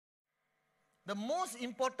The most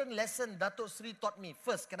important lesson Dato Sri taught me,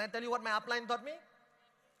 first, can I tell you what my upline taught me?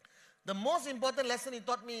 The most important lesson he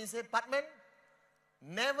taught me, he said, Patman,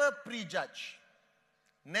 never prejudge.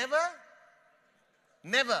 Never,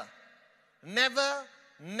 never, never,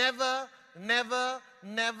 never, never,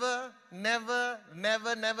 never, never,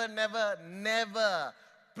 never, never, never, never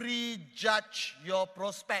prejudge your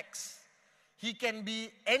prospects. He can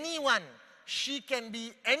be anyone. She can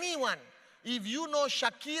be anyone. If you know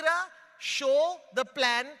Shakira, show the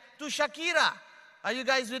plan to Shakira. Are you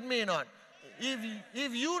guys with me or not?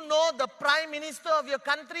 If you know the Prime Minister of your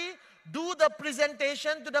country, do the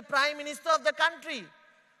presentation to the Prime Minister of the country.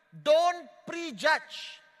 Don't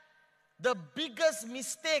prejudge. The biggest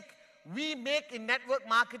mistake we make in network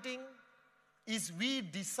marketing is we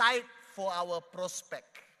decide for our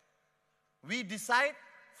prospect. We decide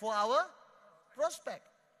for our prospect.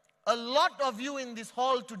 A lot of you in this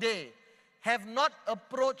hall today have not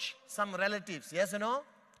approached some relatives, yes or no?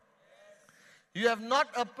 You have not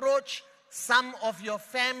approached some of your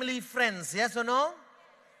family friends, yes or no?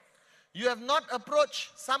 You have not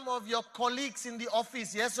approached some of your colleagues in the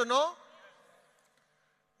office, yes or no?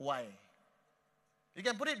 Why? You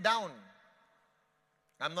can put it down.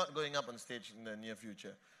 I'm not going up on stage in the near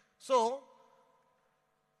future. So,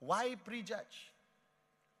 why prejudge?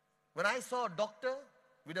 When I saw a doctor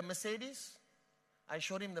with a Mercedes, I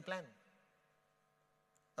showed him the plan.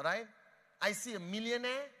 Alright? I see a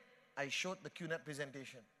millionaire, I showed the QNET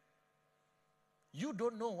presentation. You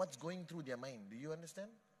don't know what's going through their mind. Do you understand?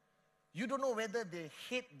 You don't know whether they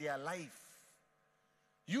hate their life.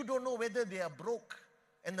 You don't know whether they are broke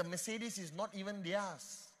and the Mercedes is not even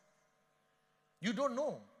theirs. You don't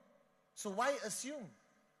know. So why assume?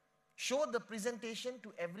 Show the presentation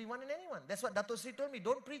to everyone and anyone. That's what Dato Sri told me.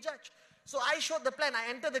 Don't prejudge. So I showed the plan. I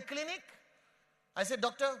entered the clinic. I said,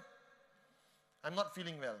 doctor, I'm not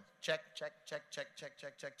feeling well. Check, check, check, check, check,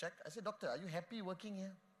 check, check, check. I said, doctor, are you happy working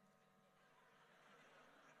here?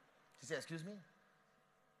 He said, excuse me?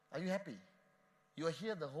 Are you happy? You are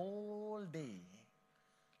here the whole day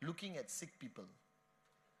looking at sick people.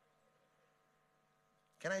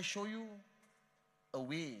 Can I show you a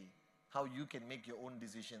way how you can make your own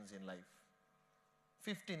decisions in life?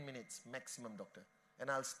 15 minutes maximum, doctor. And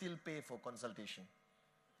I'll still pay for consultation.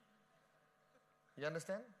 You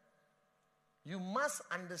understand? You must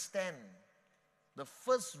understand the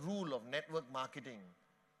first rule of network marketing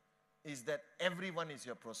is that everyone is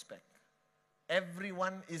your prospect.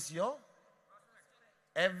 Everyone is your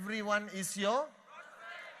Everyone is your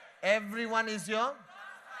Everyone is your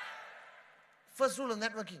first rule of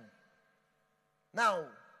networking. Now,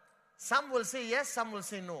 some will say yes, some will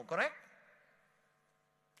say no, correct?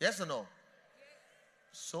 Yes or no?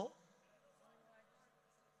 So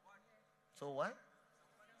what?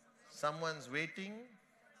 Someone's waiting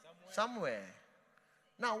somewhere.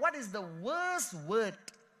 Now, what is the worst word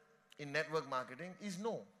in network marketing is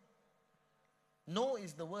no. No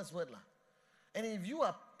is the worst word. And if you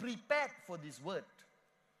are prepared for this word,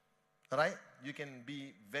 right, you can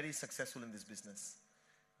be very successful in this business.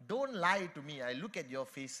 Don't lie to me. I look at your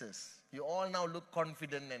faces. You all now look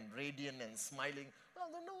confident and radiant and smiling. Oh,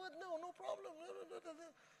 no problem.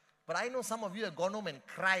 But I know some of you have gone home and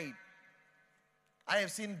cried. I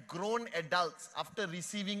have seen grown adults after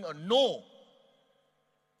receiving a no.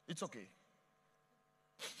 It's okay.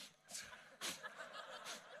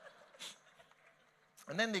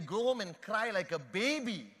 And then they go home and cry like a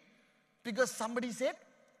baby because somebody said?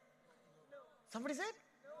 Somebody said?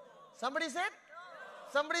 Somebody said?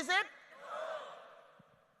 Somebody said?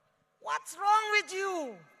 What's wrong with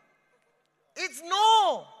you? It's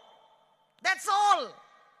no. That's all.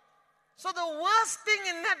 So the worst thing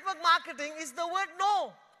in network marketing is the word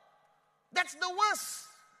no. That's the worst.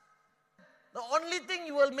 The only thing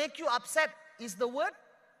you will make you upset is the word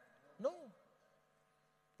no.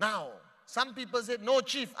 Now, some people say, no,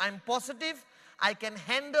 chief, I'm positive. I can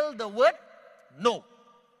handle the word no.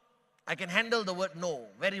 I can handle the word no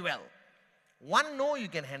very well. One no you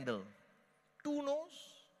can handle. Two no's?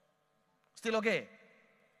 Still okay?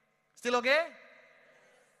 Still okay?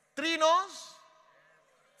 Three no's?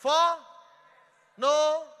 Four?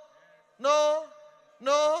 No, no,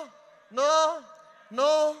 no, no,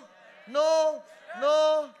 no, no,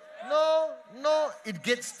 no, no, no. It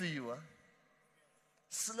gets to you. Huh?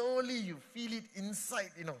 Slowly you feel it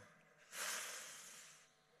inside,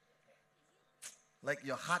 Like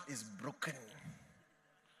your heart is broken.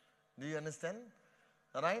 Do you understand?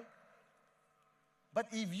 Alright? But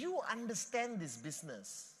if you understand this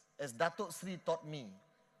business, as Dato Sri taught me,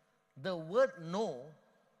 the word no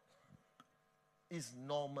is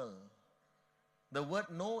normal. The word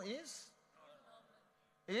no is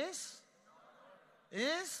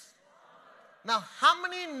is. Now, how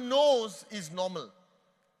many no's is normal?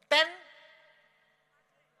 10?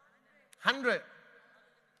 100?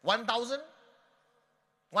 1,000?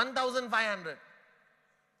 1,500?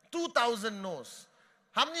 2,000 no's.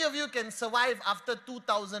 How many of you can survive after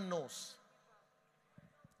 2,000 no's?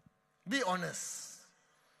 Be honest.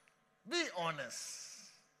 Be honest.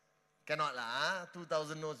 Cannot lah.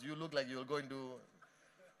 2,000 no's, you look like you'll go into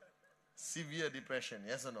severe depression.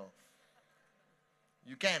 Yes or no?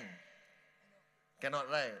 You can. Cannot,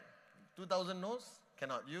 right? 2,000 no's?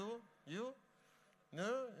 Cannot. You?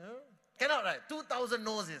 No? Cannot, right? 2,000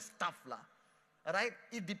 no's is tough lah. Alright?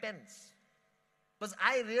 It depends. Because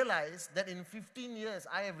I realized that in 15 years,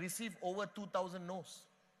 I have received over 2,000 no's.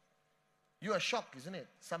 You are shocked, isn't it?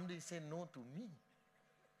 Somebody say no to me.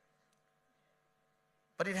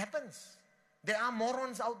 But it happens. There are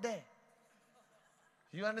morons out there.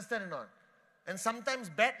 You understand or not? And sometimes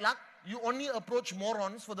bad luck, you only approach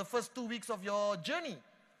morons for the first 2 weeks of your journey.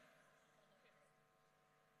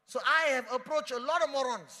 So I have approached a lot of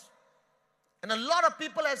morons. And a lot of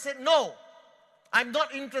people have said, no, I'm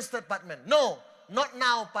not interested, Patman. No, not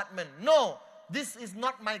now, Patman. No, this is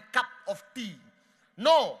not my cup of tea.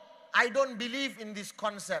 No, I don't believe in this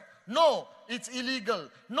concept. No, it's illegal.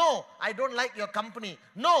 No, I don't like your company.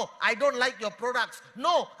 No, I don't like your products.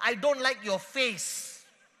 No, I don't like your face.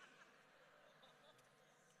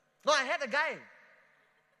 No, I had a guy.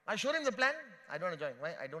 I showed him the plan. I don't want to join.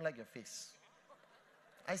 Why? I don't like your face.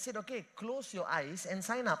 I said, okay, close your eyes and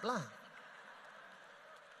sign up lah.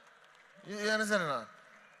 You understand or not?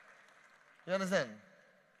 You understand?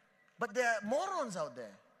 But there are morons out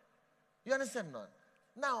there. You understand or not?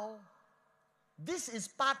 Now, this is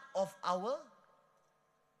part of our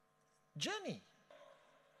journey.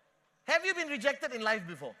 Have you been rejected in life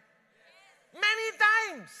before? Yes.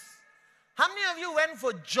 Many times. How many of you went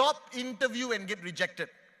for job interview and get rejected?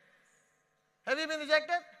 Have you been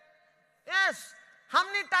rejected? Yes. How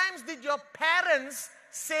many times did your parents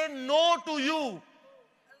say no to you?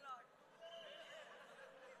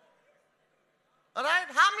 All right?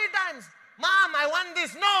 How many times? Mom, I want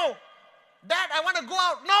this. No. Dad, I want to go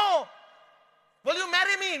out. No. Will you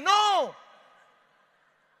marry me? No.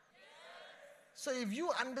 So if you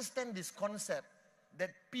understand this concept that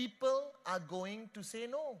people are going to say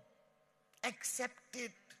no, accept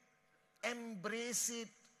it, embrace it,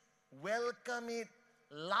 welcome it,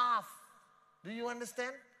 laugh. Do you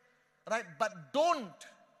understand? Right? But don't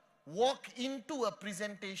walk into a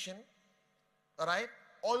presentation, all right,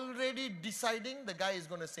 already deciding the guy is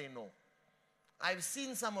going to say no. I've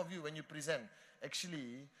seen some of you when you present,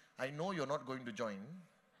 actually, I know you're not going to join,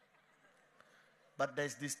 but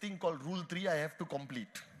there's this thing called Rule 3 I have to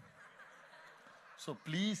complete. So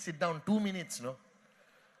please sit down 2 minutes, no,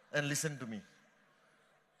 and listen to me.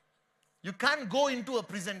 You can't go into a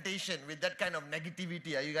presentation with that kind of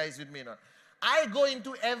negativity. Are you guys with me or not? I go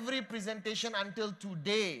into every presentation until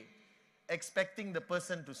today expecting the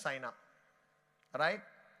person to sign up. Right?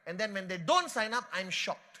 And then when they don't sign up, I'm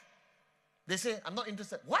shocked. They say, I'm not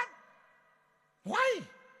interested. What? Why?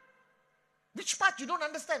 Which part you don't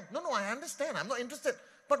understand? No, I understand. I'm not interested.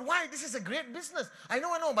 But why? This is a great business. I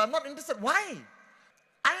know, but I'm not interested. Why?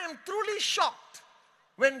 I am truly shocked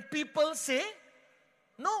when people say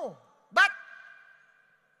no. But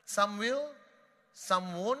some will,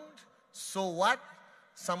 some won't. So what?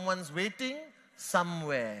 Someone's waiting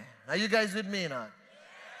somewhere. Are you guys with me now?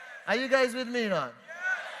 Are you guys with me now?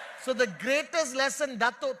 So the greatest lesson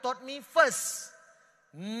Dato taught me, first,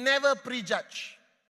 never prejudge.